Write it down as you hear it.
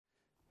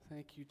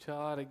Thank you,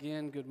 Todd.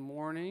 Again, good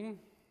morning.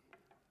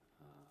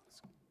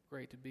 It's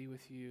great to be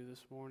with you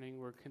this morning.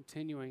 We're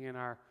continuing in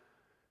our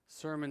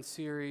sermon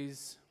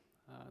series,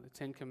 the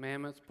Ten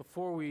Commandments.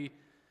 Before we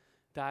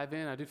dive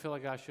in, I do feel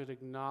like I should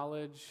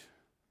acknowledge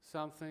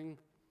something.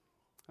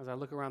 As I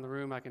look around the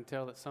room, I can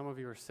tell that some of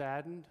you are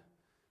saddened.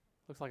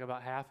 Looks like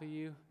about half of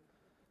you.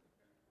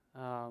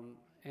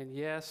 And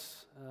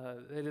yes,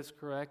 it is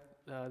correct.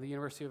 The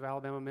University of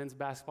Alabama men's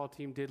basketball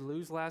team did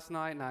lose last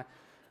night, and I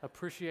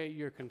appreciate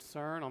your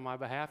concern on my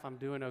behalf. I'm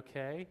doing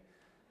okay,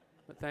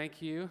 but thank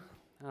you.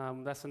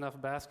 That's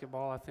enough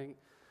basketball, I think,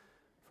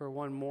 for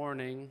one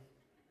morning.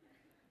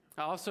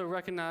 I also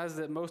recognize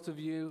that most of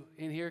you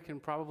in here can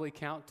probably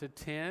count to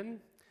 10,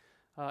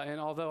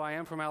 and although I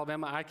am from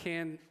Alabama, I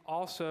can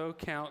also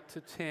count to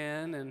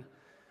 10,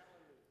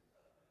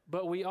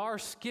 but we are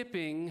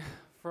skipping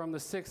from the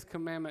 6th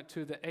commandment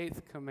to the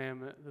 8th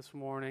commandment this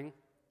morning.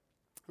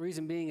 The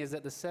reason being is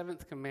that the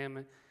 7th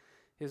commandment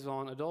is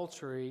on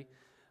adultery,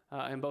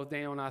 and both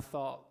Daniel and I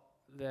thought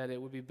that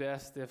it would be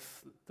best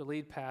if the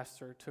lead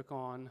pastor took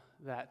on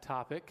that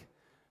topic.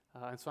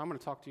 And so I'm going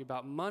to talk to you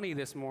about money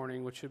this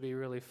morning, which should be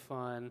really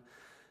fun.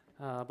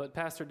 But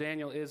Pastor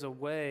Daniel is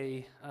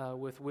away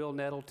with Will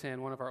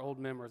Nettleton, one of our old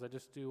members. I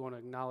just do want to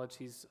acknowledge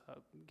he's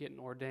getting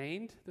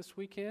ordained this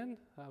weekend,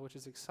 which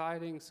is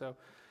exciting. So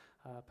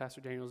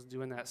Pastor Daniel's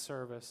doing that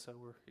service, so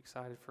we're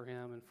excited for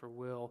him and for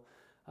Will.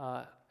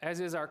 As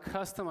is our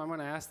custom, I'm going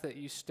to ask that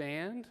you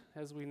stand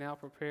as we now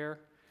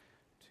prepare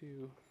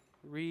to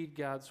read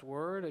God's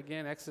Word.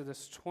 Again,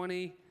 Exodus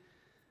 20,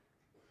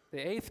 the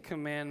 8th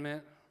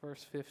commandment,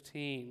 verse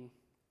 15.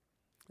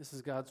 This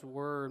is God's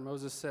Word.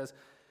 Moses says,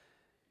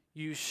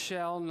 "You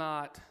shall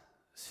not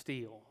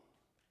steal."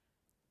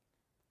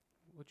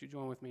 Would you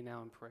join with me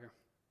now in prayer?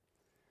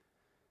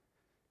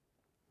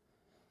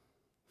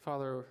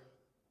 Father,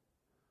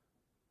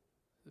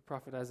 the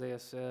prophet Isaiah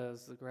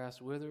says, "The grass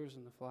withers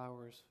and the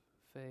flowers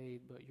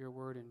fade, but your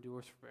word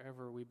endures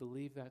forever." We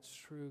believe that's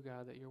true,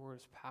 God, that your word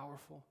is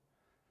powerful,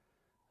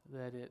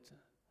 that it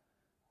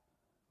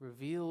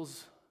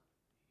reveals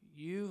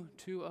you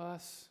to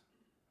us,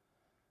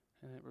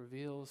 and it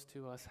reveals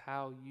to us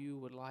how you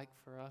would like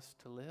for us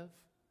to live.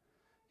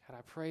 God,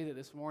 I pray that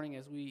this morning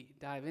as we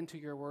dive into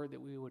your word, that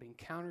we would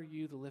encounter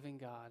you, the living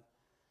God,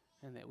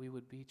 and that we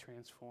would be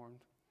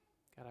transformed.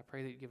 God, I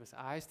pray that you give us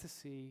eyes to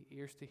see,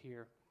 ears to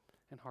hear,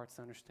 and hearts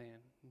to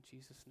understand. In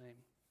Jesus'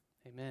 name,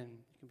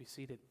 amen. You can be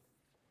seated.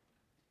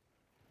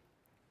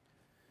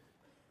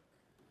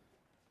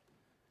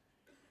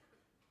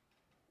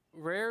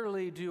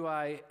 Rarely do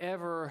I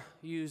ever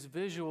use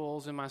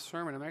visuals in my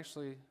sermon. I'm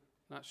actually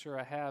not sure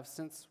I have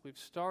since we've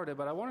started,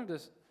 but I wanted to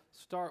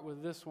start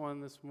with this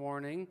one this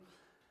morning.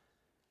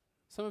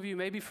 Some of you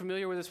may be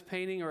familiar with this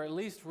painting or at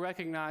least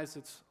recognize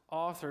its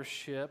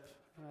authorship.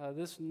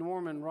 This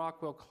Norman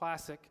Rockwell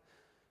classic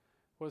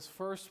was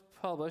first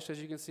published,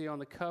 as you can see on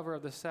the cover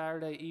of the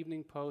Saturday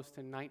Evening Post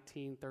in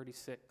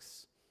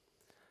 1936.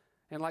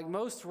 And like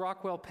most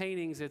Rockwell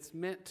paintings, it's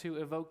meant to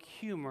evoke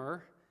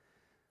humor,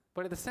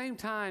 but at the same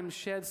time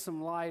shed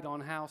some light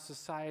on how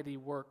society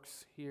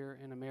works here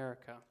in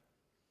America.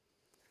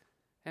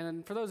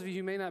 And for those of you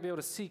who may not be able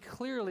to see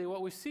clearly,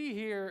 what we see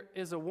here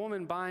is a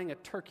woman buying a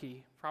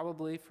turkey,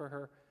 probably for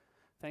her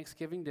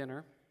Thanksgiving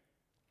dinner.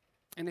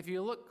 And if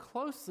you look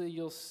closely,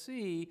 you'll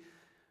see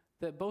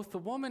that both the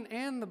woman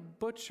and the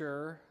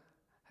butcher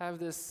have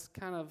this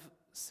kind of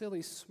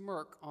silly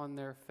smirk on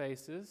their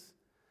faces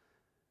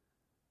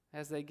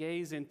as they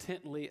gaze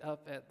intently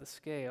up at the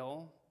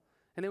scale.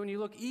 And then when you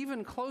look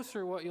even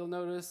closer, what you'll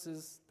notice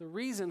is the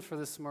reason for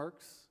the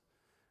smirks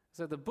is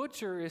that the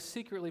butcher is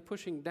secretly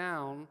pushing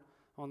down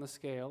on the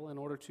scale in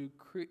order to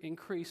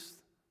increase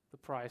the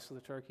price of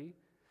the turkey,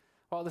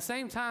 while at the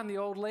same time the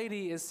old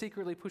lady is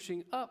secretly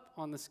pushing up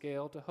on the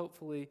scale to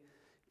hopefully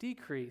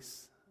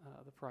decrease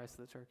the price of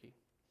the turkey.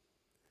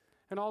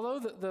 And although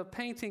the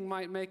painting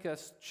might make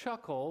us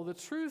chuckle, the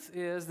truth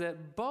is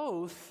that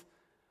both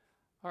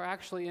are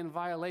actually in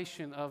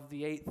violation of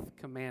the 8th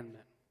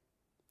commandment.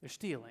 They're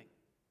stealing.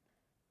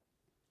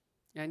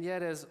 And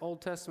yet, as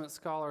Old Testament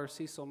scholar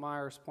Cecil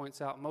Myers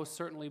points out, most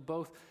certainly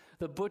both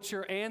the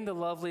butcher and the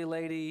lovely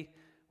lady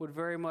would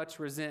very much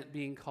resent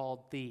being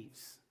called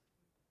thieves.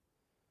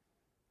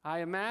 I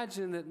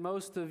imagine that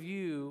most of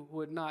you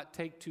would not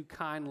take too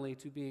kindly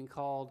to being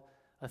called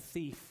a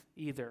thief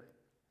either.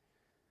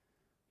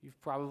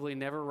 You've probably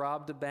never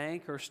robbed a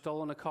bank or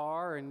stolen a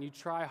car, and you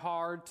try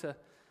hard to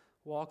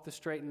walk the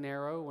straight and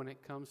narrow when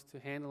it comes to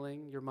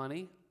handling your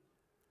money.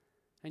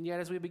 And yet,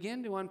 as we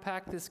begin to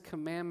unpack this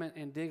commandment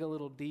and dig a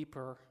little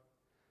deeper,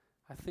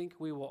 I think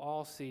we will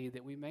all see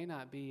that we may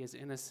not be as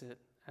innocent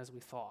as we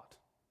thought.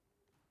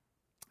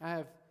 I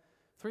have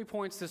 3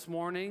 points this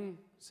morning.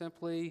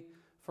 Simply,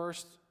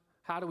 first,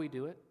 how do we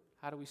do it?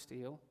 How do we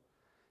steal?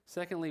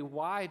 Secondly,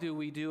 why do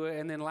we do it?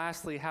 And then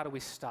lastly, how do we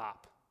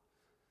stop?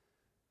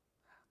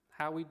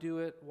 How we do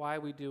it, why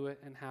we do it,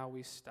 and how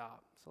we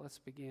stop. So let's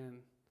begin.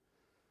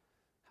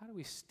 How do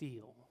we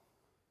steal?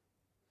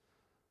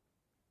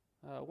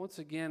 Once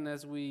again,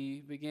 as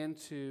we begin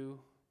to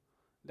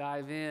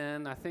dive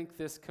in, I think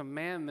this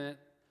commandment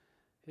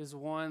is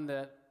one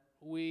that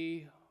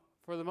we,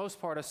 for the most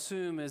part,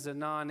 assume is a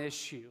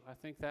non-issue. I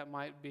think that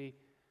might be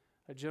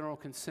a general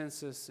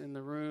consensus in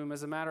the room.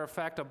 As a matter of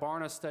fact, a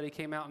Barna study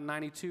came out in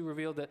 '92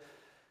 revealed that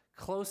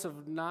close to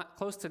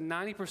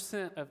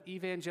 90% of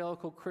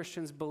evangelical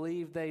Christians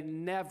believe they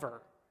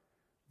never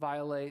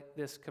violate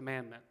this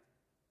commandment.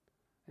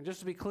 And just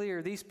to be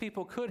clear, these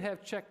people could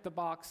have checked the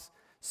box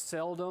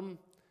seldom,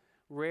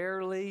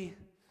 rarely,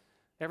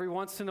 every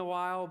once in a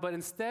while, but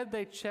instead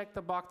they checked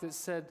the box that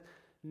said,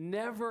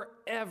 never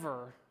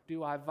ever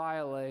do I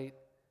violate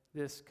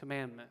this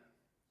commandment.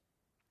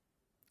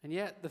 And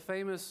yet the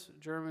famous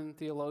German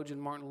theologian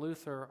Martin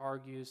Luther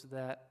argues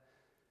that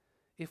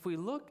if we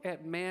look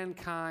at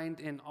mankind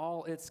in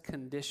all its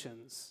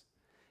conditions,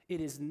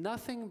 it is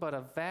nothing but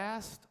a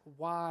vast,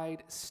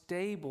 wide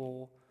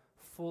stable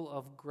full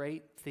of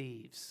great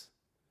thieves.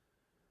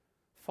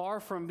 Far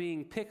from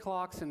being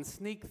picklocks and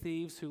sneak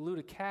thieves who loot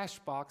a cash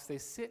box, they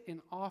sit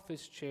in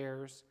office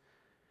chairs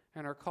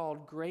and are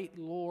called great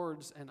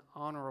lords and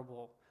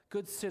honorable,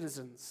 good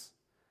citizens.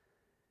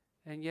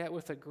 And yet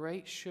with a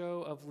great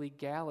show of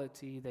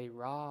legality, they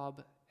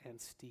rob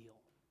and steal.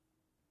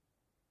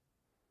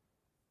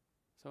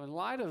 So in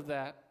light of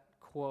that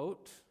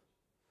quote,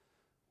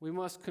 we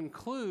must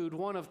conclude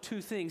one of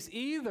two things.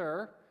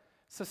 Either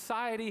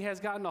society has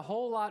gotten a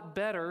whole lot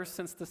better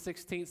since the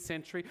 16th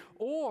century,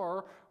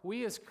 or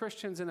we as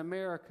Christians in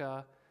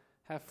America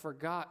have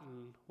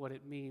forgotten what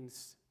it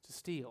means to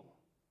steal.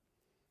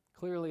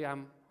 Clearly,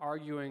 I'm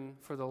arguing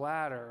for the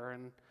latter,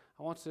 and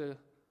I want to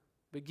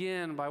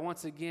begin by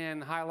once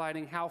again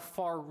highlighting how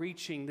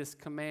far-reaching this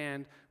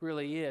command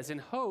really is, in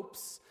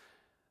hopes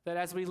that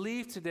as we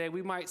leave today,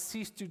 we might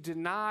cease to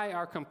deny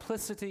our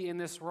complicity in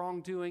this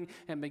wrongdoing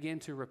and begin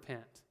to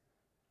repent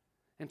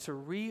and to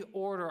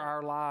reorder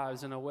our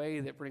lives in a way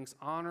that brings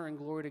honor and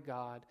glory to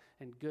God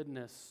and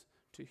goodness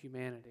to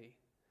humanity.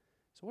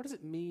 So what does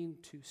it mean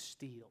to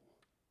steal?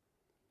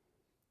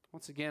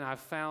 Once again, I've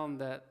found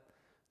that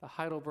the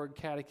Heidelberg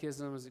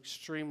Catechism is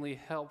extremely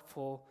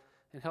helpful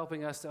in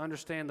helping us to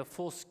understand the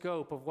full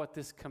scope of what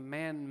this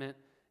commandment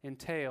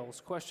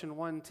entails. Question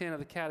 110 of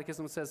the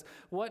Catechism says,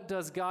 what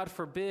does God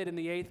forbid in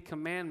the 8th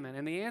commandment?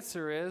 And the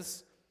answer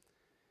is,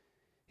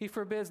 He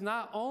forbids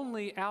not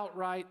only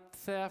outright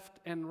theft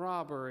and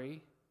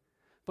robbery,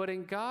 but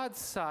in God's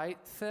sight,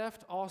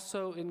 theft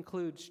also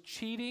includes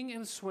cheating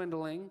and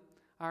swindling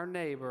our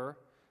neighbor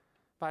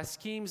by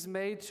schemes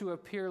made to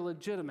appear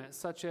legitimate,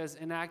 such as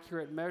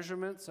inaccurate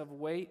measurements of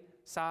weight,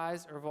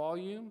 size, or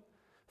volume,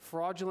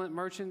 fraudulent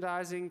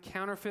merchandising,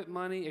 counterfeit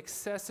money,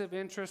 excessive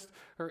interest,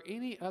 or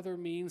any other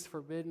means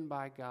forbidden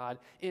by God.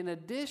 In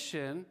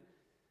addition,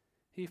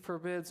 He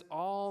forbids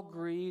all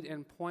greed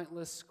and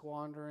pointless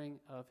squandering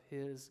of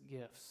His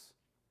gifts.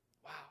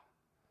 Wow,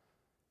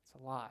 it's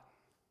a lot.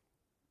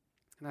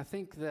 And I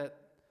think that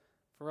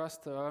for us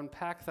to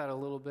unpack that a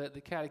little bit,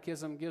 the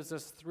Catechism gives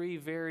us 3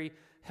 very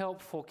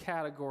helpful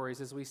categories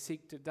as we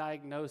seek to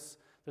diagnose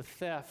the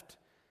theft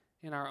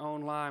in our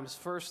own lives.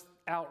 First,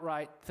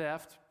 outright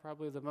theft,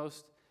 probably the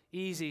most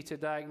easy to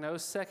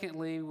diagnose.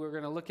 Secondly, we're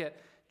going to look at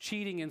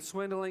cheating and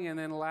swindling. And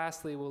then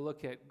lastly, we'll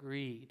look at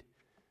greed.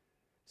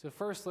 So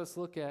first, let's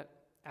look at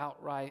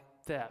outright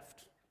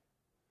theft.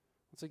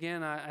 Once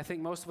again, I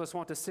think most of us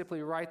want to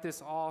simply write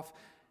this off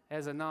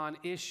as a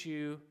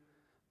non-issue,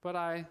 but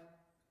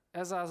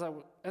as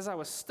I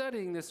was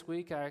studying this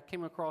week, I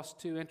came across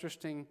 2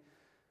 interesting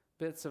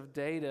bits of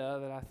data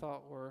that I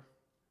thought were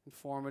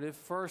informative.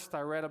 First,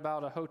 I read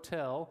about a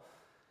hotel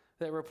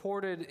that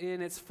reported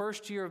in its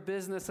first year of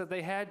business that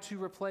they had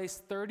to replace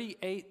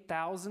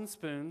 38,000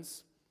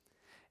 spoons,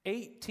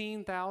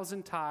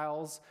 18,000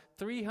 tiles,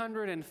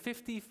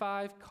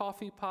 355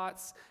 coffee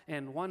pots,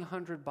 and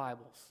 100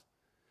 Bibles.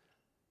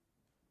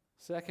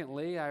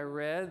 Secondly, I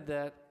read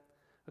that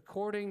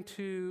according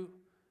to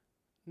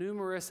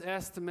numerous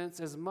estimates,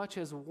 as much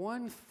as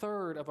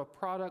 1/3 of a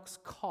product's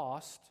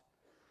cost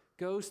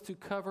goes to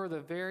cover the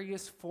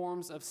various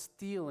forms of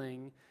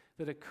stealing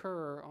that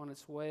occur on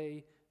its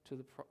way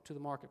to the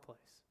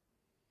marketplace.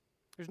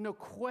 There's no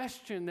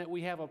question that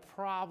we have a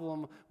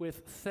problem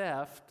with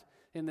theft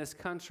in this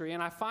country,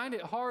 and I find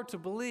it hard to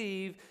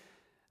believe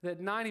that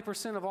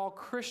 90% of all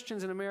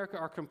Christians in America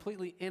are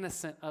completely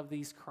innocent of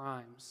these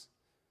crimes.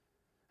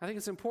 I think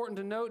it's important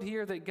to note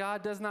here that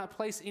God does not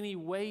place any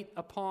weight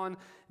upon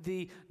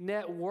the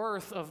net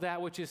worth of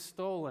that which is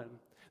stolen.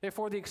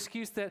 Therefore, the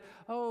excuse that,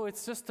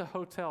 it's just a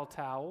hotel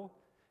towel,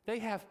 they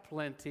have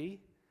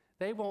plenty,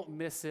 they won't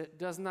miss it,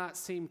 does not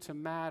seem to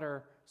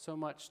matter so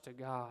much to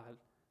God.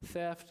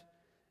 Theft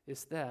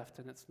is theft,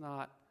 and it's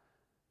not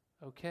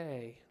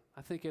okay.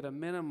 I think at a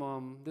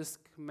minimum, this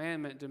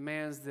commandment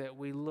demands that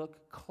we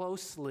look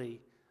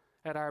closely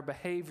at our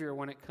behavior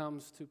when it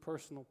comes to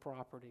personal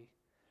property.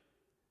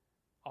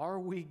 Are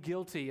we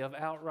guilty of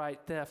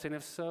outright theft? And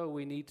if so,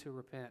 we need to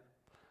repent.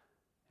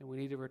 And we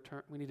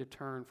need to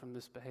turn from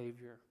this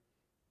behavior.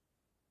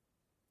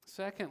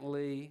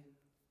 Secondly,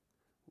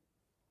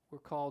 we're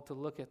called to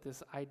look at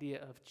this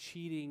idea of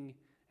cheating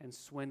and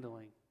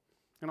swindling.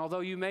 And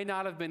although you may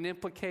not have been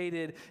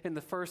implicated in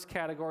the first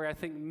category, I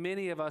think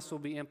many of us will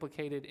be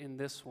implicated in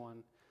this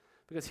one.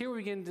 Because here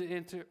we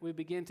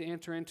begin to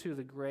enter into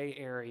the gray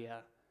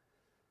area.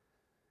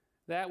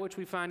 That which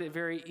we find it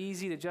very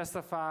easy to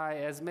justify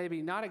as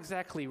maybe not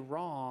exactly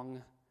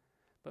wrong,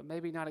 but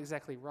maybe not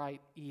exactly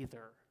right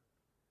either.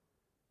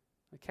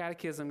 The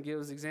Catechism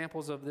gives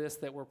examples of this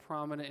that were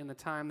prominent in the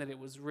time that it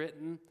was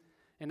written.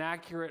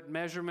 Inaccurate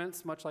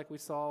measurements, much like we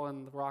saw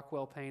in the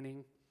Rockwell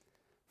painting.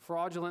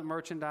 Fraudulent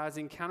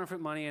merchandising, counterfeit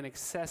money, and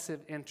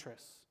excessive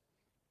interest.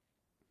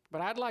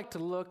 But I'd like to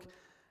look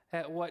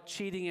at what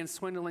cheating and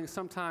swindling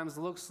sometimes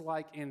looks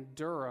like in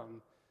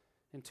Durham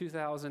in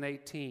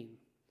 2018.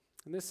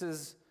 And this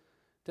is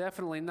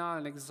definitely not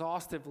an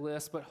exhaustive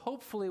list, but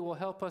hopefully will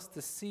help us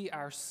to see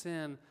our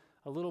sin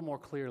a little more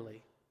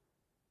clearly.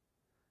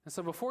 And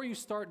so before you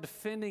start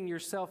defending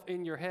yourself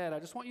in your head, I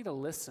just want you to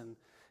listen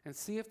and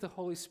see if the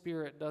Holy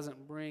Spirit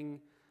doesn't bring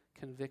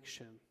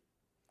conviction.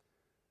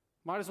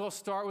 Might as well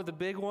start with the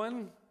big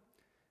one.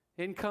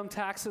 Income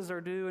taxes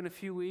are due in a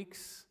few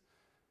weeks.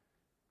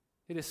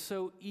 It is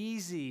so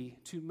easy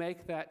to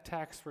make that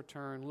tax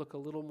return look a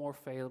little more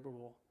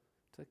favorable,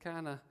 to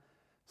kind of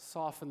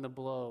soften the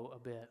blow a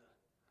bit.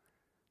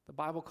 The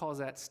Bible calls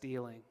that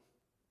stealing.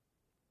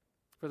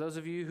 For those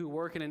of you who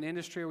work in an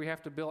industry where we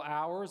have to bill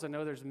hours, I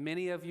know there's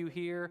many of you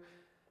here.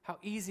 How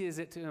easy is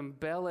it to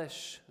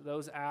embellish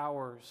those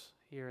hours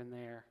here and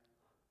there?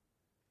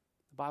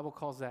 The Bible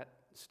calls that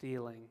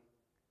stealing.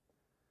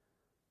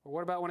 Or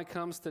what about when it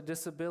comes to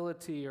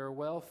disability or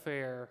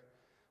welfare?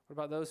 What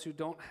about those who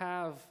don't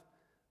have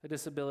a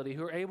disability,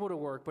 who are able to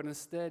work, but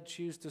instead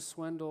choose to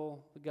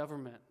swindle the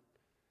government?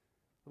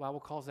 The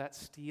Bible calls that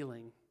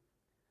stealing.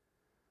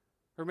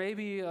 Or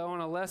maybe on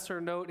a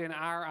lesser note in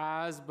our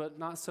eyes, but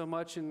not so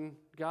much in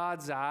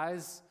God's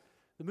eyes,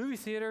 the movie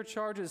theater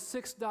charges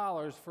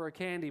 $6 for a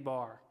candy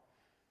bar.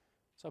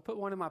 So I put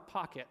one in my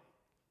pocket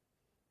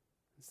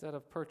instead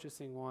of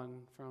purchasing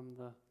one from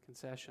the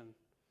concession.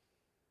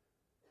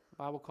 The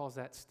Bible calls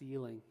that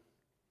stealing.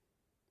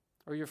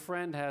 Or your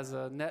friend has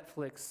a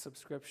Netflix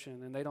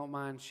subscription and they don't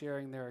mind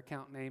sharing their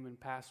account name and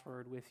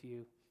password with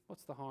you.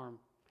 What's the harm?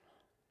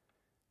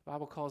 The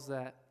Bible calls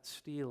that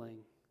stealing.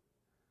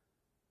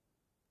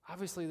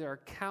 Obviously, there are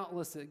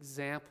countless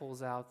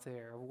examples out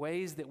there of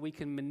ways that we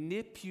can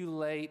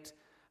manipulate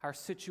our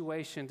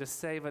situation to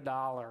save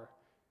 $1.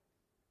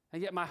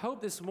 And yet my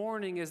hope this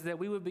morning is that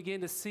we would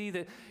begin to see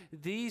that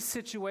these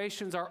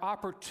situations are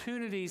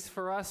opportunities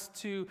for us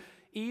to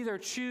either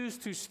choose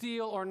to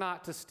steal or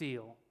not to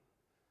steal.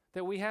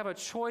 That we have a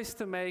choice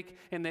to make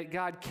and that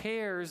God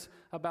cares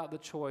about the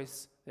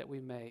choice that we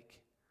make.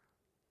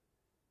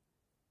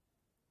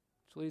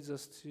 Which leads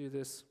us to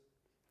this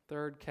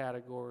third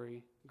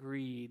category,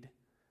 greed.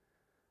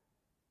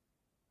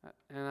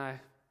 And I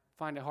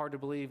find it hard to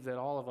believe that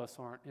all of us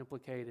aren't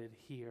implicated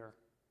here.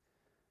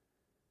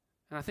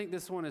 And I think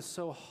this one is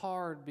so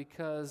hard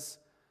because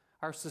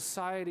our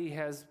society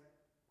has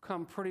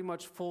come pretty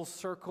much full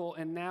circle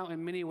and now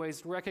in many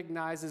ways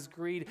recognizes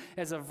greed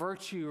as a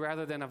virtue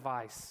rather than a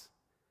vice.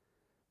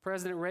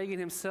 President Reagan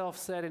himself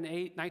said in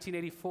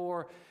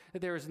 1984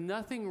 that there is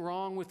nothing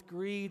wrong with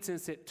greed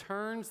since it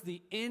turns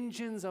the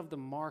engines of the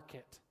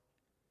market.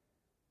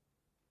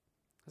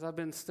 As I've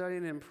been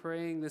studying and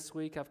praying this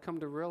week, I've come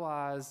to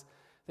realize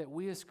that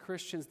we as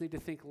Christians need to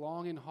think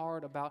long and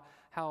hard about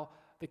how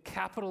the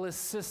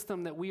capitalist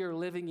system that we are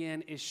living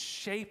in is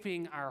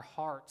shaping our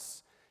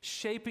hearts,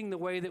 shaping the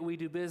way that we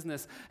do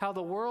business, how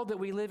the world that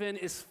we live in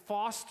is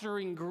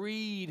fostering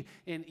greed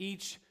in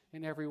each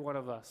and every one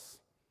of us.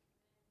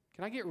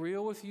 Can I get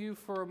real with you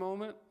for a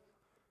moment?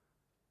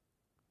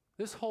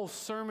 This whole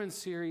sermon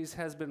series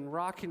has been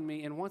rocking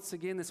me, and once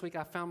again this week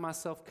I found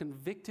myself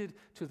convicted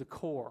to the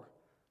core.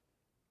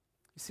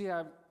 You see,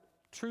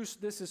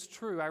 this is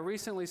true. I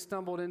recently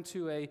stumbled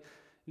into a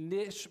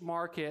niche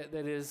market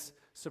that is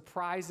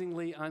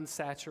surprisingly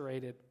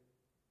unsaturated.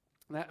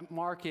 That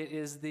market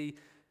is the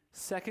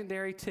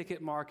secondary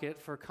ticket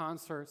market for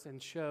concerts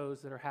and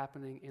shows that are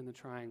happening in the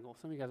Triangle.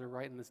 Some of you guys are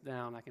writing this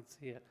down. I can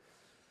see it.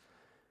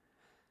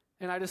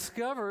 And I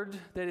discovered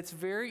that it's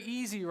very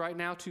easy right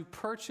now to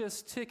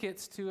purchase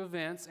tickets to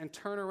events and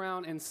turn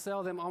around and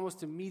sell them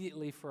almost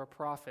immediately for a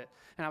profit.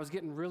 And I was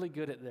getting really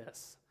good at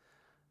this.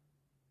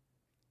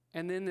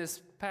 And then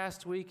this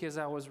past week, as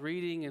I was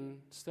reading and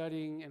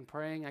studying and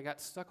praying, I got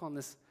stuck on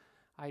this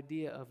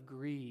idea of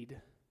greed.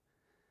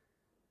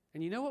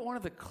 And you know what one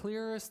of the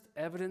clearest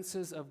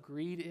evidences of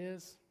greed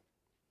is?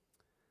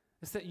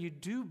 It's that you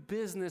do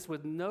business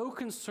with no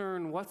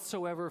concern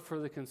whatsoever for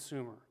the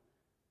consumer.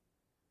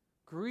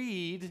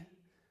 Greed,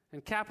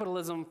 and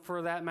capitalism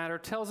for that matter,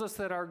 tells us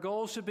that our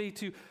goal should be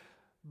to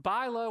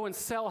buy low and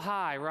sell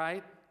high,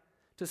 right?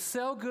 To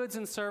sell goods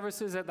and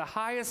services at the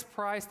highest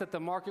price that the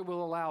market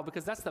will allow,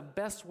 because that's the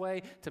best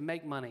way to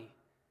make money.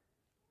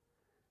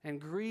 And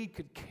greed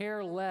could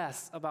care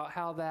less about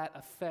how that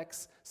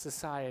affects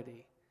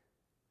society.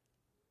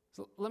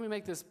 So let me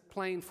make this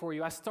plain for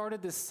you. I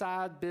started this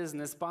side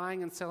business,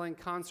 buying and selling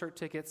concert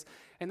tickets,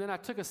 and then I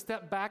took a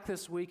step back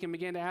this week and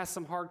began to ask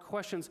some hard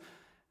questions.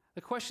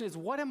 The question is,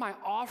 what am I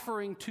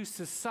offering to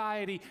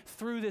society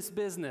through this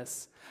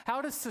business?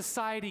 How does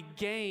society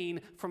gain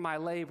from my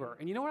labor?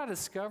 And you know what I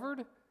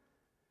discovered?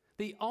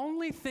 The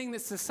only thing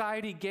that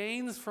society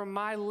gains from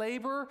my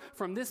labor,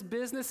 from this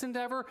business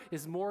endeavor,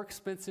 is more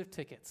expensive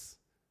tickets.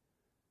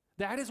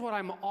 That is what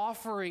I'm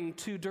offering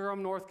to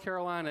Durham, North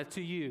Carolina,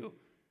 to you,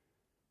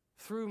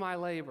 through my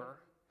labor.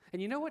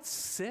 And you know what's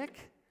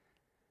sick?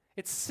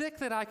 It's sick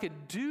that I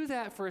could do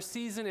that for a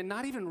season and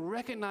not even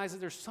recognize that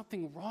there's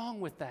something wrong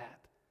with that.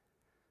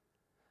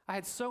 I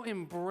had so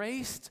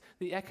embraced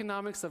the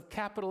economics of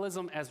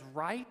capitalism as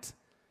right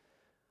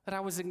that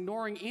I was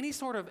ignoring any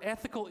sort of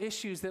ethical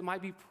issues that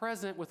might be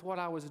present with what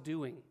I was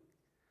doing.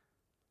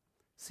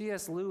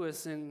 C.S.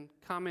 Lewis, in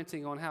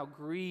commenting on how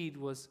greed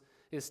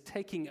is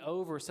taking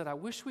over, said, "I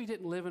wish we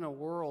didn't live in a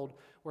world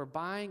where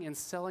buying and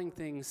selling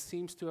things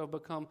seems to have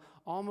become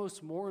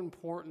almost more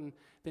important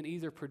than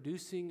either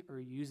producing or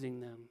using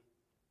them."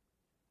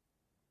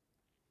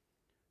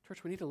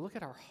 Church, we need to look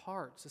at our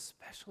hearts,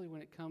 especially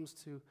when it comes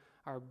to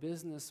our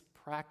business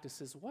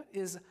practices. What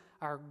is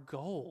our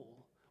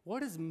goal?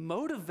 What is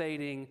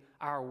motivating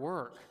our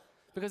work?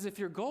 Because if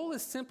your goal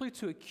is simply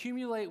to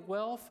accumulate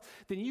wealth,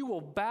 then you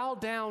will bow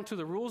down to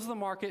the rules of the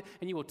market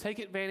and you will take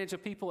advantage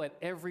of people at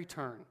every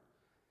turn.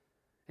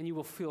 And you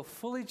will feel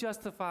fully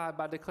justified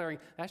by declaring,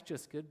 that's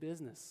just good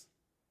business.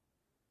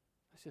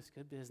 That's just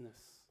good business.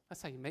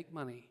 That's how you make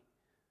money.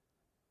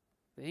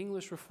 The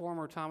English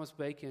reformer Thomas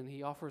Bacon,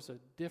 he offers a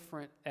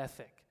different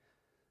ethic,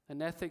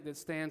 an ethic that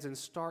stands in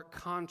stark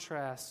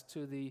contrast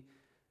to the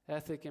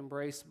ethic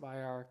embraced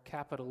by our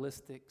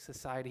capitalistic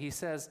society. He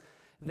says,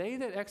 "They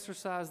that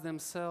exercise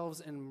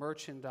themselves in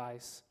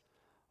merchandise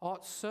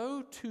ought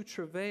so to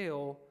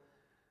travail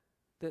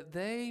that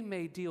they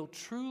may deal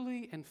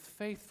truly and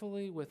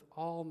faithfully with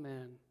all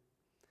men,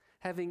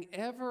 having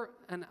ever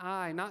an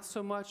eye not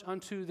so much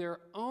unto their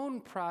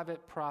own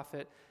private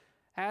profit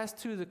as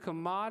to the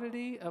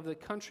commodity of the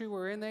country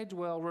wherein they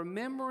dwell,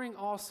 remembering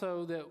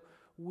also that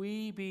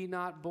we be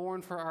not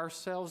born for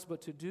ourselves,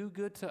 but to do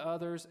good to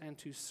others and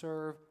to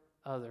serve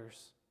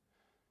others."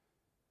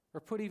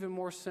 Or put even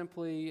more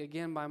simply,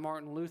 again by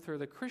Martin Luther,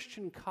 the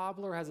Christian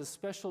cobbler has a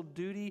special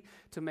duty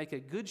to make a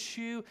good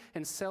shoe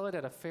and sell it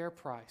at a fair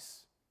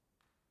price.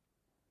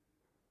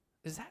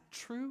 Is that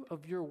true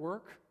of your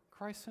work,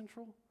 Christ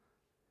Central?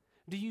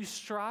 Do you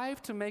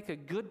strive to make a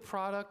good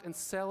product and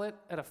sell it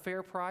at a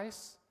fair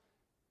price?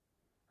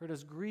 Or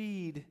does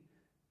greed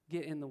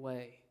get in the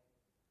way?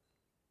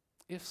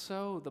 If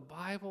so, the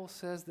Bible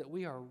says that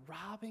we are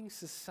robbing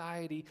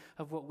society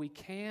of what we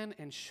can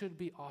and should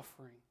be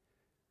offering.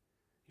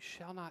 You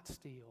shall not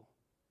steal.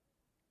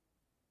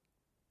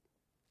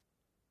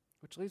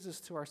 Which leads us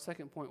to our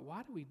second point.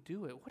 Why do we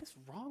do it? What is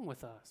wrong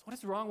with us? What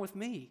is wrong with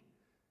me?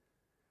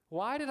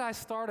 Why did I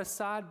start a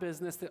side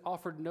business that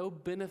offered no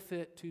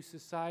benefit to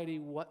society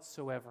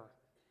whatsoever?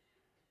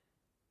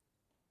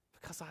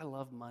 Because I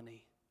love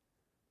money.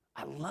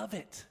 I love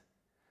it.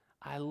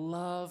 I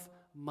love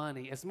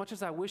money. As much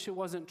as I wish it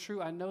wasn't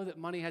true, I know that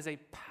money has a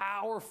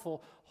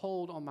powerful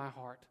hold on my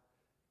heart.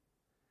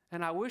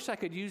 And I wish I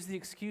could use the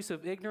excuse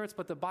of ignorance,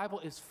 but the Bible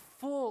is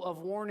full of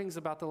warnings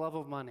about the love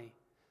of money.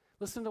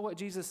 Listen to what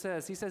Jesus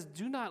says. He says,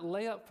 "Do not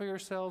lay up for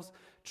yourselves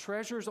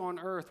treasures on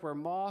earth where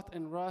moth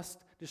and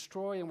rust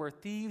destroy and where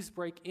thieves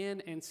break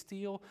in and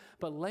steal,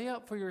 but lay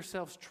up for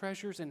yourselves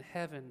treasures in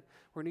heaven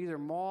where neither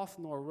moth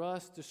nor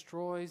rust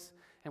destroys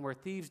and where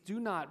thieves do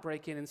not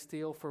break in and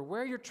steal. For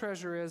where your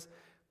treasure is,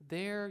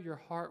 there your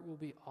heart will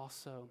be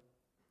also.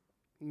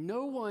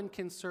 No one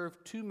can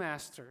serve two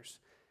masters.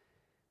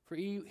 For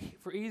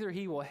either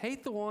he will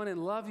hate the one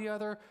and love the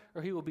other,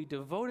 or he will be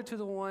devoted to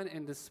the one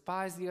and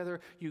despise the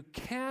other. You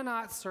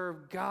cannot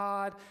serve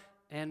God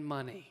and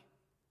money."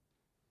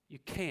 You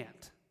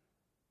can't.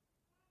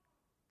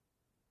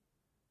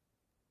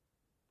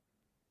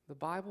 The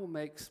Bible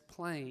makes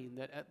plain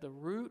that at the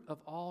root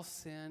of all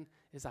sin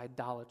is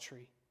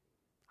idolatry.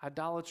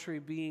 Idolatry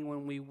being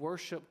when we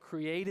worship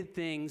created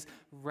things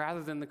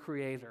rather than the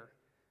Creator.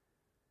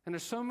 And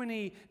there's so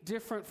many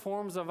different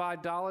forms of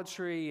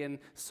idolatry and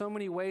so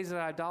many ways that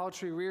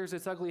idolatry rears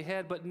its ugly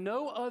head, but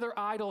no other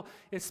idol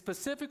is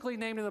specifically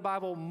named in the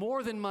Bible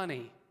more than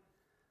money.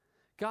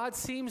 God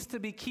seems to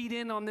be keyed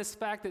in on this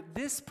fact that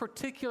this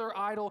particular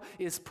idol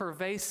is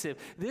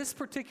pervasive. This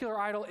particular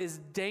idol is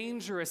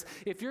dangerous.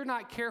 If you're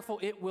not careful,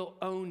 it will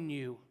own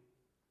you.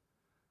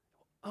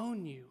 It will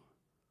own you.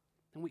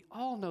 And we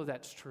all know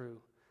that's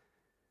true.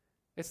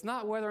 It's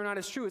not whether or not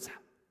it's true.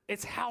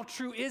 It's how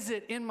true is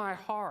it in my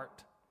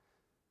heart?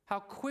 How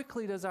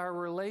quickly does our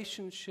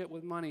relationship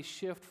with money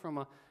shift from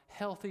a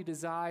healthy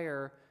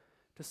desire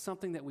to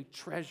something that we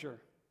treasure,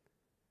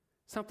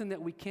 something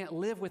that we can't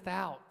live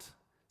without,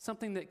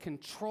 something that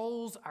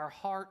controls our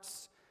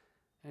hearts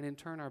and in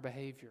turn our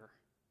behavior?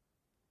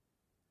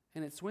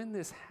 And it's when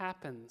this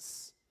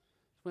happens,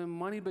 when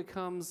money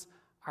becomes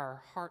our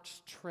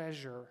heart's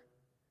treasure,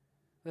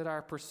 that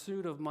our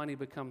pursuit of money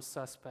becomes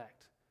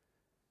suspect,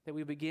 that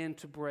we begin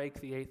to break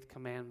the 8th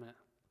commandment.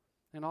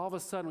 And all of a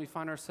sudden we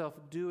find ourselves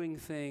doing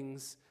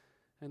things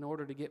in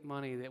order to get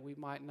money that we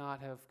might not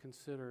have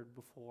considered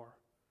before.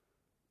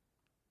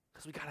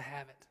 Because we got to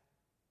have it,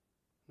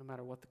 no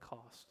matter what the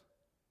cost.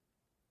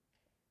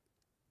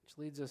 Which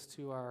leads us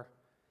to our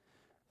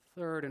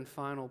third and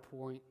final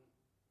point.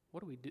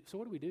 What do we do? So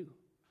what do we do?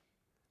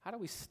 How do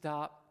we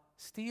stop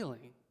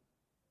stealing?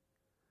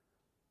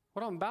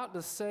 What I'm about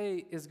to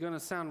say is going to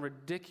sound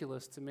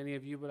ridiculous to many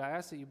of you, but I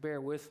ask that you bear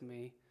with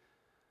me.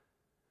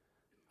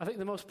 I think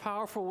the most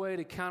powerful way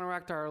to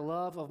counteract our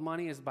love of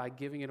money is by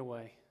giving it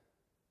away.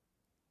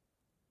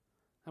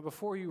 Now,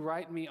 before you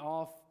write me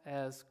off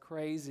as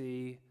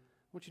crazy,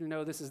 I want you to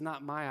know this is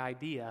not my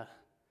idea.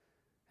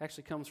 It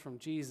actually comes from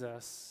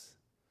Jesus.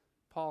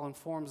 Paul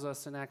informs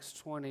us in Acts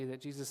 20 that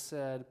Jesus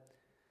said,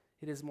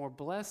 "It is more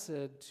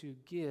blessed to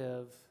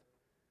give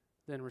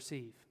than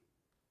receive."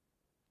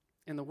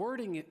 And the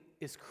wording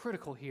is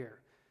critical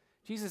here.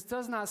 Jesus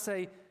does not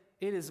say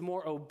it is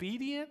more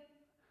obedient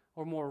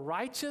or more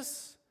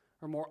righteous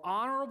or more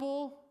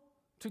honorable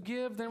to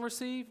give than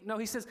receive. No,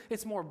 he says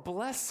it's more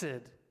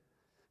blessed.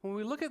 When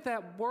we look at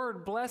that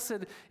word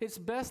blessed, it's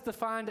best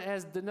defined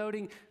as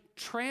denoting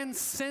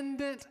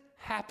transcendent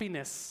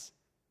happiness.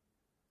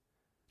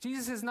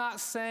 Jesus is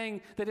not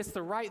saying that it's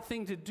the right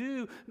thing to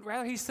do.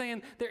 Rather, he's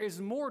saying there is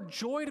more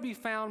joy to be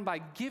found by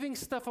giving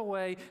stuff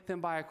away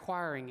than by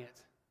acquiring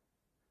it.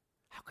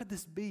 How could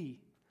this be?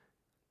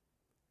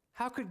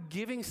 How could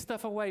giving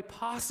stuff away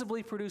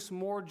possibly produce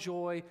more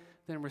joy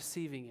than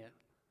receiving it?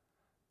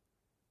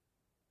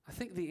 I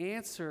think the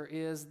answer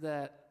is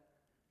that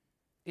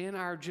in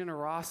our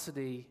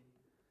generosity,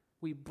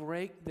 we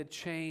break the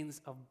chains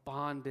of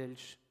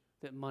bondage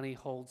that money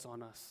holds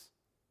on us.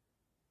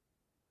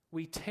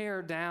 We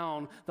tear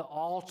down the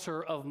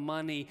altar of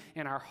money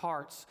in our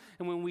hearts.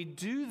 And when we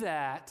do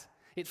that,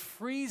 it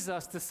frees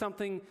us to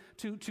something,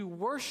 to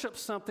worship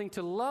something,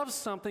 to love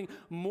something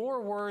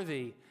more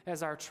worthy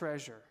as our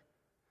treasure.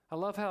 I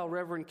love how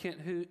Reverend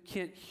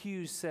Kent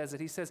Hughes says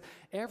it. He says,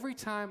 "Every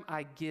time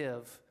I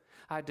give,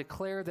 I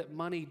declare that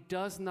money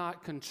does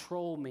not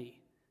control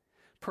me.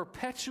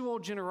 Perpetual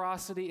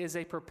generosity is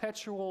a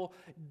perpetual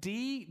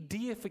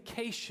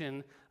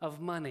deification of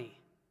money."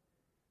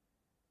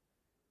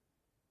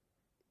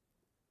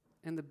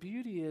 And the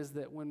beauty is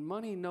that when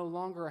money no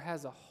longer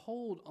has a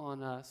hold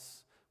on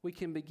us, we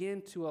can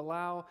begin to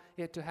allow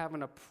it to have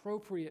an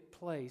appropriate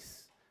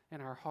place in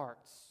our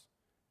hearts.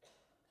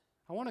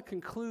 I want to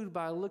conclude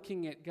by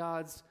looking at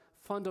God's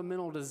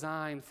fundamental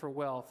design for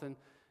wealth. And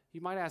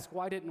you might ask,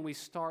 why didn't we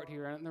start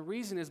here? And the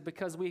reason is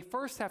because we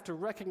first have to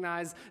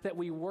recognize that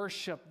we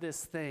worship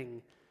this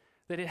thing,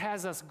 that it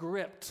has us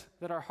gripped,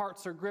 that our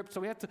hearts are gripped.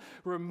 So we have to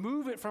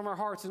remove it from our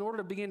hearts in order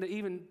to begin to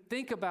even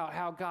think about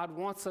how God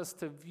wants us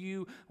to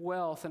view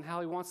wealth and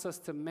how he wants us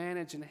to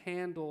manage and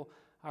handle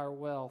our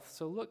wealth.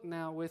 So look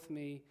now with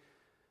me.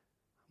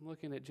 I'm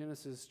looking at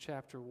Genesis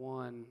chapter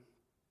 1.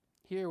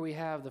 Here we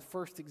have the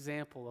first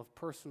example of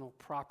personal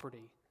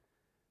property.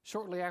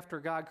 Shortly after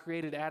God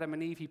created Adam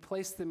and Eve, he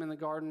placed them in the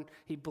garden.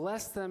 He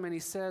blessed them, and he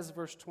says,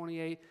 verse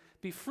 28,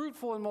 "Be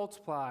fruitful and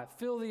multiply,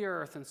 fill the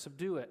earth and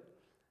subdue it.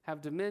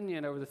 Have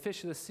dominion over the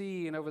fish of the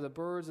sea and over the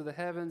birds of the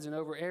heavens and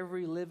over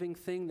every living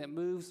thing that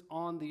moves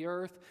on the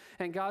earth."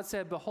 And God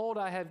said, "Behold,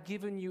 I have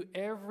given you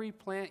every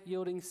plant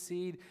yielding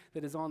seed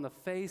that is on the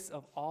face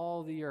of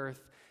all the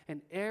earth,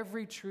 and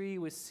every tree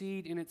with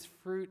seed in its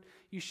fruit,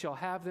 you shall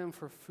have them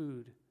for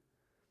food."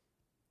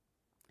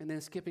 And then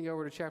skipping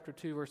over to chapter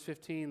 2, verse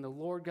 15, "The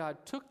Lord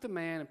God took the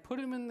man and put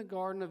him in the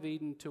Garden of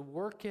Eden to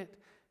work it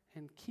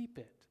and keep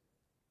it."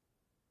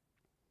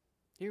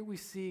 Here we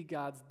see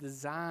God's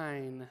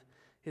design,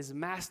 his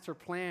master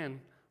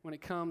plan when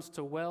it comes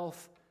to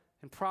wealth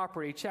and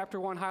property. Chapter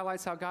 1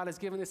 highlights how God has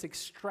given this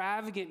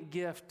extravagant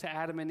gift to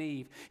Adam and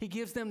Eve. He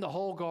gives them the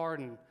whole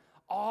garden,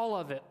 all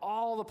of it,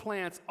 all the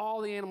plants,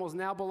 all the animals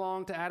now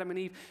belong to Adam and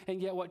Eve.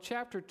 And yet what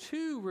chapter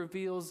 2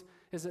 reveals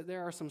is that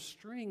there are some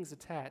strings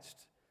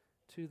attached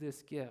to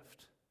this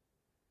gift.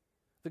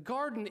 The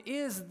garden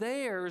is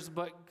theirs,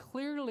 but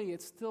clearly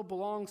it still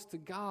belongs to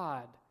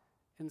God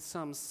in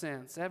some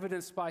sense,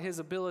 evidenced by his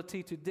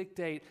ability to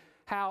dictate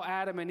how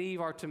Adam and Eve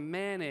are to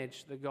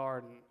manage the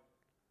garden.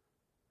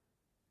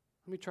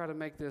 Let me try to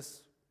make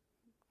this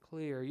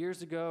clear.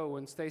 Years ago,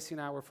 when Stacy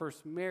and I were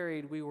first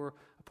married, we were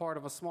a part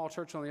of a small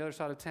church on the other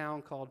side of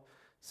town called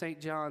St.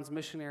 John's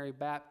Missionary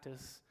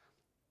Baptist.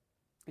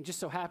 It just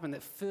so happened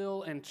that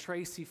Phil and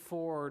Tracy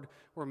Ford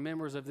were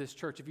members of this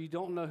church. If you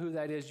don't know who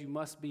that is, you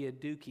must be a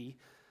dookie.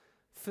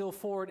 Phil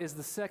Ford is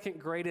the second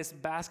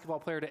greatest basketball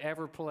player to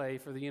ever play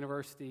for the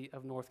University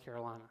of North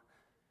Carolina.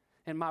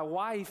 And my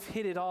wife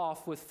hit it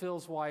off with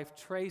Phil's wife,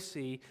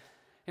 Tracy.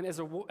 And as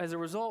a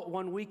result,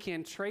 one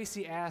weekend,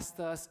 Tracy asked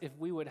us if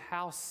we would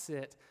house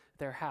sit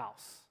their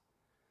house.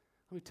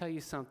 Let me tell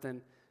you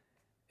something.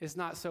 It's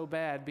not so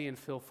bad being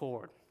Phil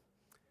Ford.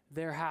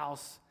 Their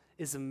house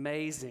is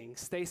amazing.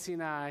 Stacy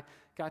and I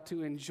got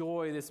to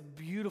enjoy this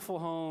beautiful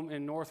home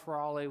in North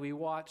Raleigh. We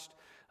watched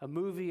a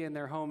movie in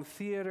their home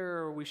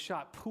theater. We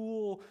shot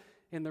pool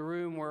in the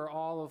room where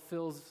all of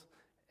Phil's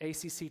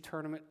ACC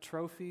tournament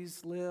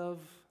trophies live.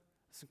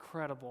 It's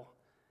incredible.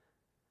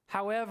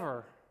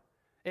 However,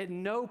 at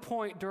no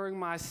point during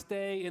my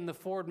stay in the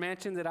Ford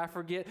Mansion did I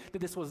forget that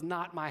this was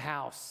not my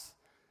house.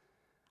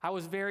 I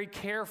was very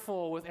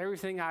careful with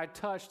everything I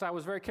touched. I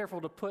was very careful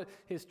to put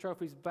his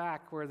trophies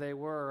back where they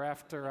were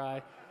after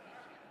I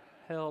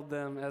held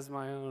them as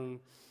my own.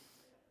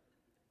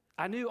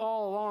 I knew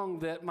all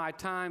along that my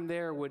time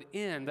there would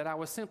end, that I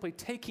was simply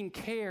taking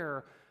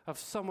care of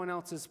someone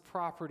else's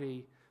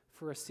property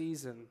for a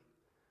season.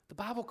 The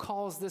Bible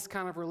calls this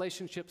kind of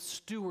relationship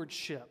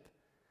stewardship.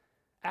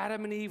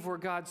 Adam and Eve were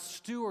God's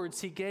stewards.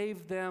 He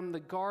gave them the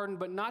garden,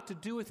 but not to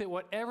do with it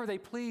whatever they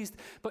pleased,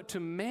 but to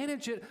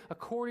manage it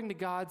according to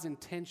God's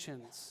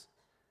intentions.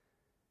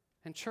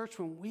 And church,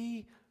 when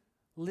we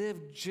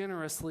live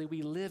generously,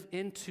 we live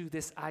into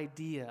this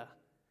idea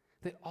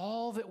that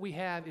all that we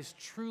have is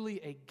truly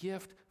a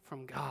gift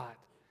from God.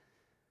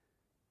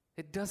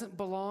 It doesn't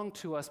belong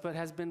to us, but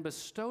has been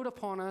bestowed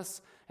upon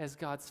us as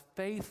God's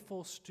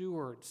faithful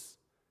stewards.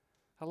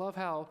 I love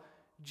how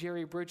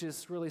Jerry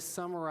Bridges really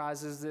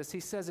summarizes this.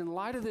 He says, in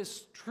light of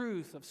this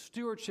truth of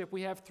stewardship,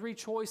 we have three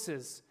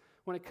choices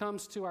when it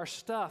comes to our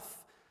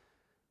stuff.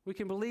 We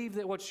can believe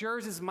that what's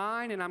yours is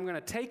mine and I'm going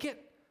to take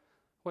it.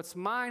 What's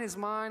mine is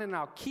mine and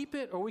I'll keep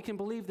it. Or we can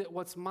believe that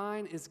what's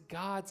mine is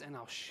God's and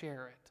I'll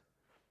share it.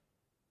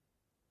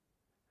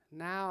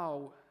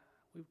 Now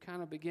we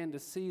kind of begin to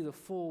see the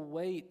full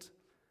weight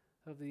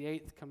of the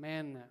eighth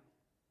commandment.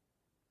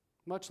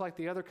 Much like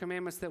the other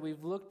commandments that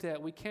we've looked at,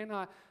 we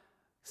cannot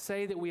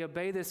say that we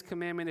obey this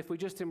commandment if we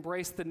just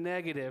embrace the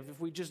negative, if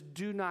we just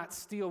do not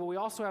steal, but we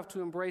also have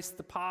to embrace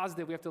the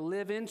positive. We have to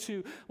live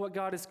into what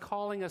God is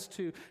calling us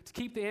to. To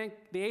keep the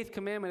eighth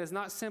commandment is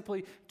not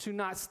simply to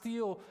not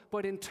steal,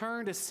 but in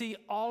turn to see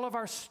all of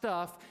our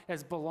stuff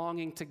as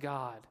belonging to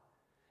God,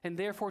 and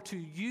therefore to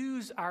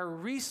use our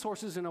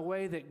resources in a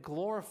way that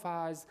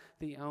glorifies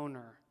the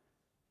owner.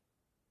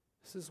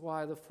 This is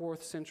why the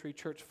 4th century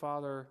church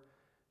father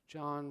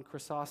John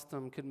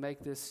Chrysostom could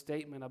make this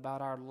statement about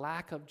our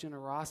lack of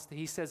generosity.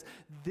 He says,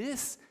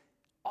 this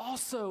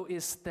also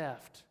is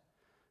theft,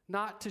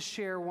 not to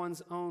share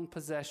one's own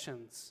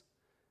possessions.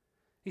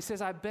 He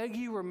says, I beg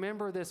you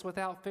remember this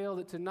without fail,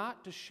 that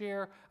not to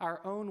share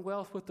our own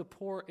wealth with the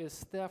poor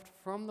is theft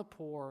from the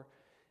poor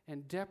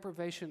and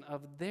deprivation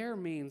of their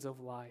means of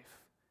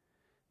life.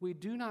 We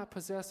do not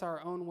possess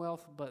our own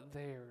wealth, but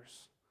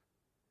theirs.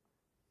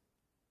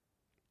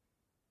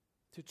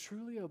 To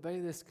truly obey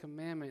this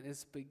commandment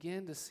is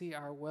begin to see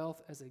our wealth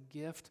as a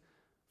gift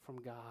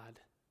from God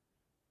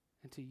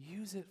and to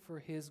use it for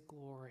His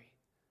glory.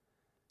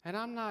 And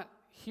I'm not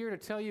here to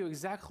tell you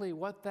exactly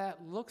what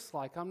that looks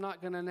like. I'm not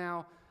going to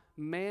now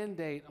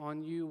mandate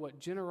on you what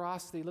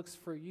generosity looks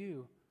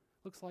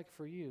like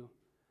for you.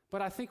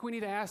 But I think we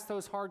need to ask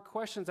those hard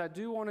questions. I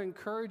do want to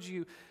encourage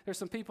you. There's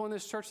some people in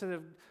this church that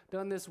have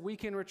done this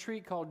weekend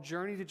retreat called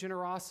Journey to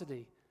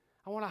Generosity.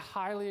 I want to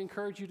highly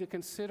encourage you to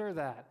consider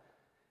that.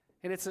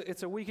 And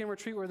it's a weekend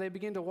retreat where they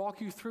begin to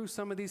walk you through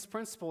some of these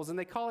principles. And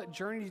they call it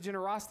Journey to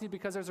Generosity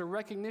because there's a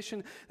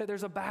recognition that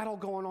there's a battle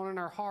going on in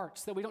our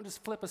hearts, that we don't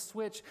just flip a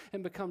switch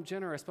and become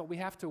generous, but we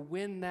have to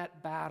win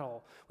that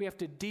battle. We have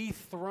to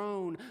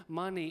dethrone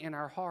money in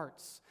our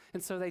hearts.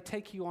 And so they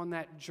take you on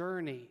that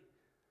journey.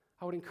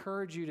 I would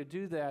encourage you to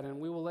do that,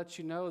 and we will let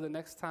you know the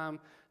next time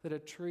that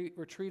a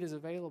retreat is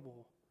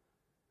available.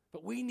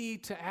 But we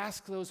need to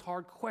ask those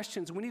hard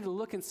questions. We need to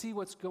look and see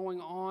what's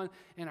going on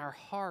in our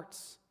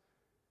hearts.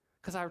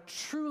 Because I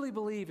truly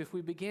believe if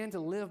we began to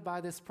live by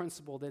this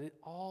principle that it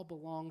all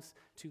belongs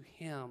to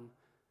Him,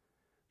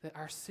 that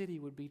our city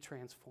would be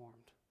transformed.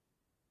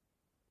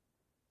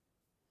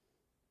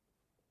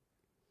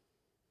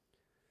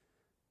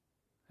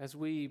 As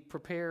we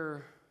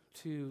prepare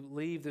to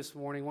leave this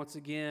morning, once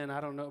again,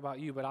 I don't know about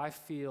you, but I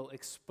feel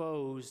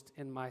exposed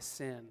in my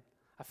sin.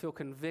 I feel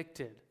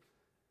convicted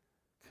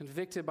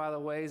by the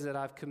ways that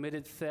I've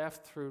committed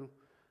theft through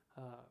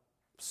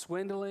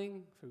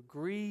swindling, through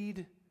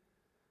greed,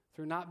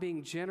 through not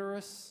being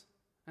generous,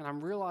 and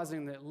I'm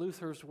realizing that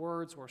Luther's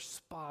words were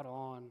spot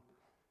on.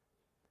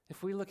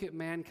 If we look at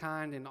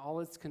mankind in all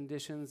its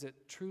conditions, it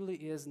truly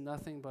is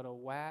nothing but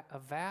a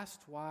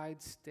vast,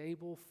 wide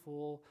stable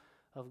full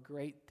of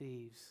great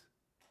thieves.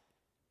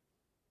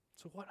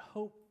 So what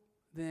hope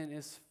then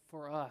is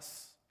for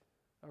us,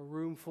 a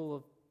room full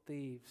of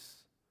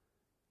thieves?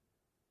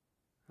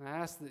 And I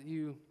ask that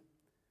you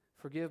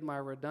forgive my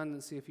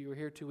redundancy if you were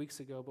here 2 weeks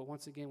ago, but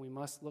once again, we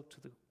must look to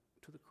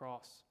the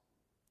cross.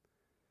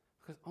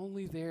 Because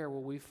only there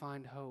will we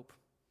find hope.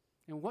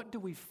 And what do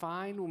we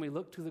find when we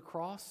look to the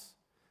cross?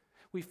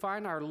 We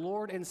find our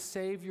Lord and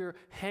Savior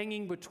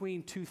hanging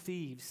between two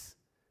thieves.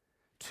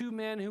 Two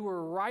men who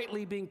were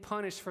rightly being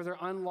punished for their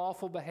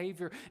unlawful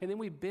behavior. And then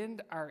we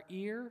bend our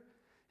ear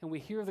and we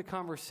hear the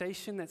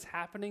conversation that's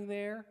happening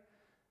there.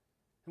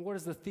 And what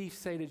does the thief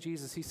say to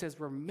Jesus? He says,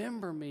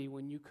 remember me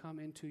when you come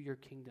into your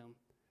kingdom.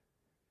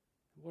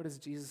 What is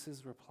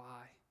Jesus'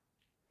 reply?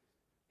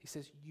 He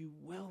says, you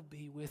will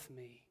be with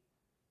me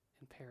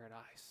in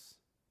paradise.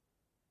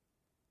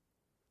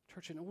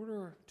 Church, in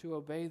order to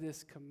obey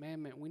this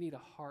commandment, we need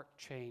a heart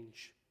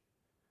change.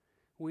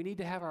 We need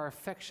to have our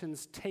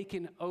affections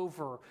taken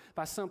over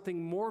by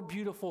something more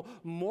beautiful,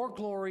 more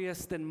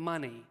glorious than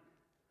money.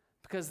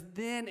 Because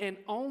then and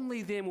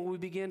only then will we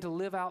begin to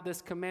live out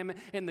this commandment.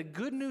 And the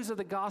good news of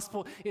the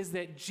gospel is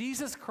that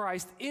Jesus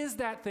Christ is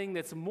that thing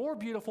that's more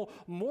beautiful,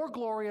 more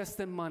glorious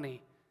than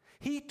money.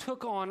 He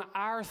took on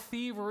our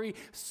thievery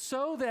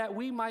so that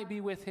we might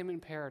be with him in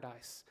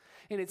paradise.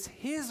 And it's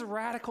his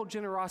radical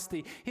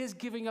generosity, his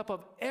giving up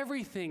of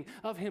everything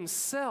of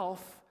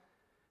himself,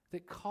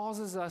 that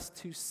causes us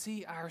to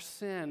see our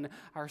sin,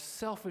 our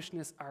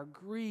selfishness, our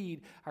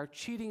greed, our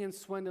cheating and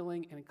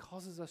swindling, and it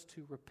causes us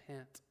to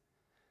repent.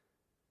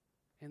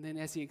 And then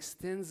as he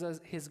extends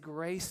his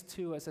grace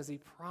to us, as he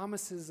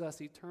promises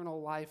us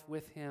eternal life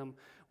with him,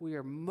 we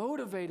are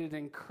motivated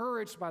and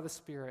encouraged by the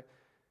Spirit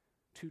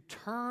to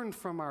turn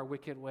from our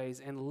wicked ways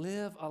and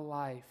live a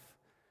life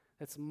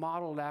that's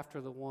modeled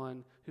after the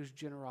one whose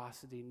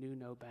generosity knew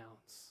no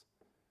bounds.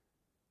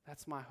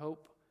 That's my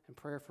hope and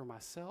prayer for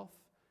myself,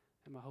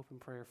 and my hope and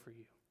prayer for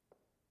you.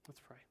 Let's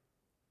pray.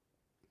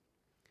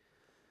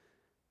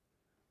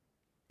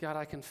 God,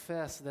 I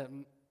confess that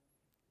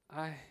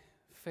I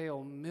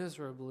fail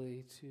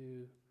miserably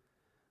to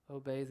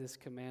obey this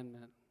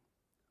commandment.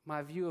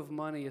 My view of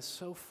money is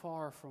so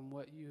far from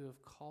what you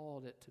have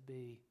called it to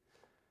be.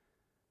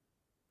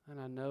 And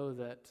I know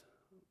that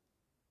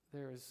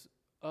there is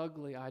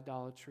ugly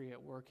idolatry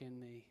at work in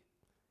me.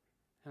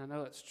 And I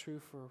know that's true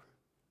for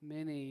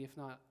many, if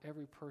not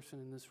every person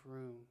in this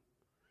room.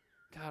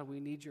 God, we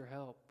need your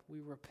help.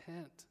 We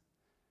repent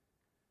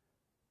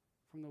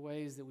from the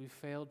ways that we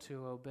failed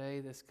to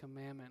obey this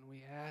commandment.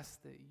 We ask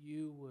that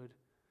you would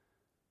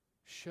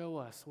show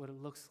us what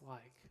it looks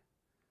like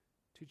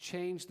to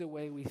change the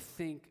way we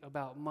think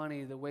about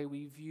money, the way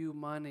we view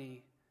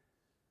money,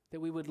 that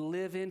we would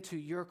live into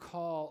your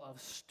call of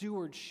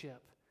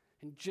stewardship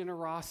and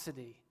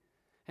generosity,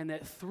 and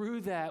that through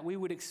that we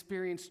would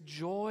experience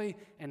joy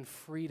and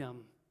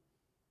freedom.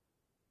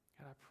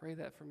 God, I pray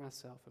that for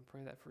myself and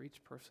pray that for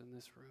each person in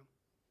this room.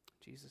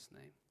 In Jesus'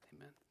 name,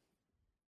 amen.